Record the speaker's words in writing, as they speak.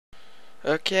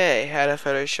Okay, how to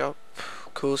Photoshop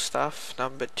cool stuff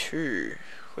number 2.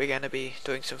 We're going to be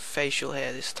doing some facial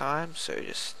hair this time, so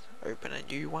just open a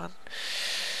new one.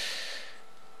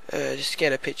 Just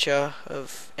get a picture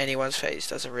of anyone's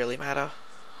face, doesn't really matter.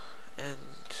 And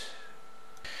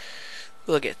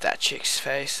we'll get that chick's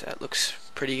face, that looks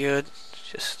pretty good.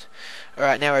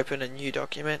 Alright, now open a new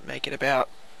document, make it about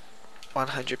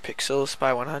 100 pixels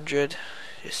by 100.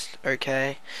 Just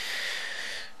okay.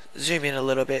 Zoom in a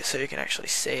little bit so you can actually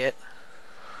see it.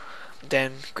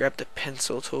 Then grab the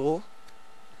pencil tool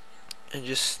and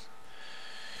just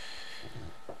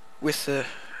with the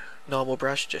normal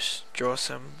brush just draw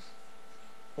some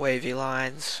wavy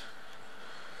lines.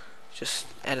 Just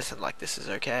anything like this is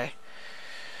okay.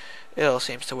 It all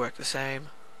seems to work the same.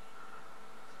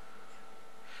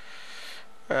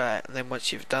 Alright, and then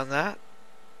once you've done that,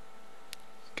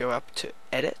 go up to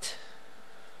edit.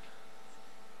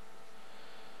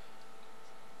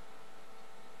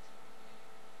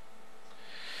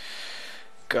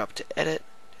 Go up to edit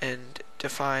and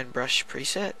define brush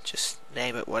preset. Just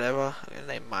name it whatever. I'm going to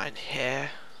name mine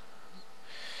hair.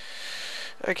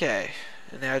 Okay,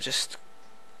 and now just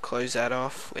close that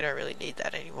off. We don't really need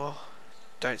that anymore.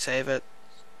 Don't save it.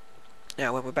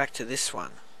 Now when we're back to this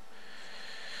one,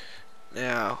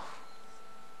 now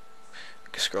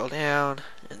scroll down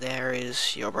and there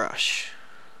is your brush.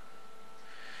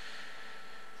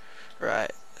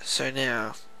 Right, so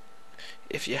now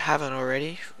if you haven't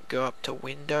already, go up to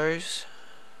Windows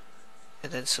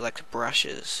and then select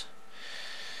brushes.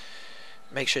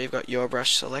 Make sure you've got your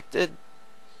brush selected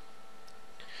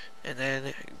and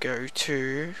then go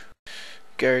to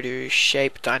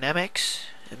shape dynamics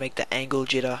and make the angle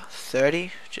jitter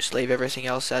 30. Just leave everything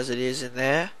else as it is in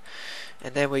there.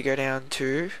 And then we go down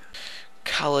to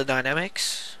color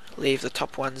dynamics, leave the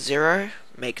top one 0,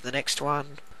 make the next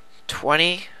one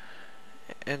 20,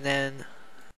 and then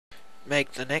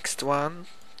make the next one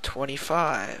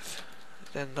 25,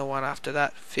 then the one after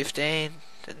that 15,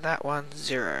 then that one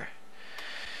 0.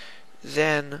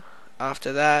 Then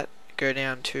after that go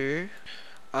down to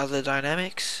other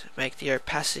dynamics, make the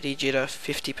opacity jitter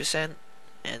 50%,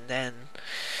 and then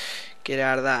get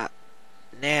out of that.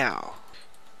 Now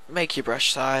make your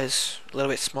brush size a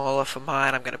little bit smaller. For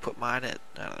mine, I'm going to put mine at,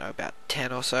 I don't know, about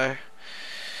 10 or so.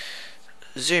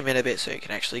 Zoom in a bit so you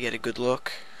can actually get a good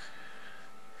look.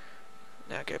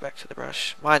 Now go back to the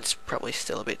brush. Mine's probably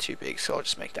still a bit too big, so I'll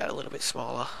just make that a little bit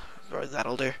smaller. Or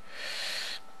that'll do.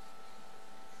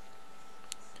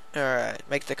 Alright,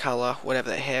 make the color whatever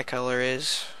the hair color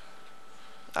is.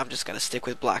 I'm just going to stick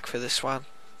with black for this one.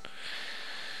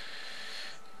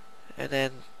 And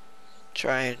then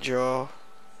try and draw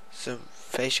some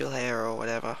facial hair or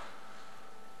whatever.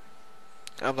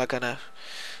 I'm not going to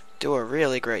do a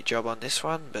really great job on this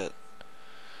one, but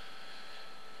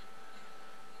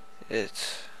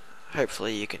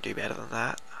hopefully you can do better than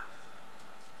that.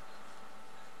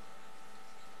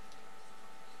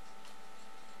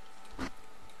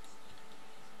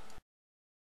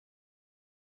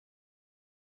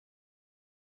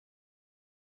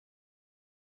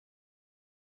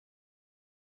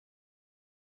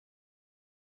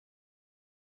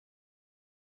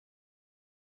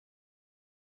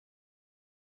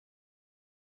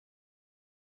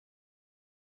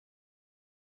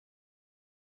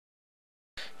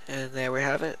 And there we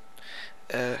have it.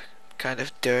 A kind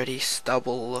of dirty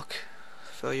stubble look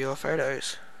for your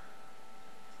photos.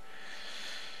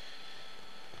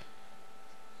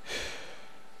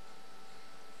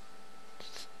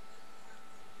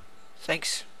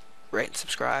 Thanks. Rate and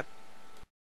subscribe.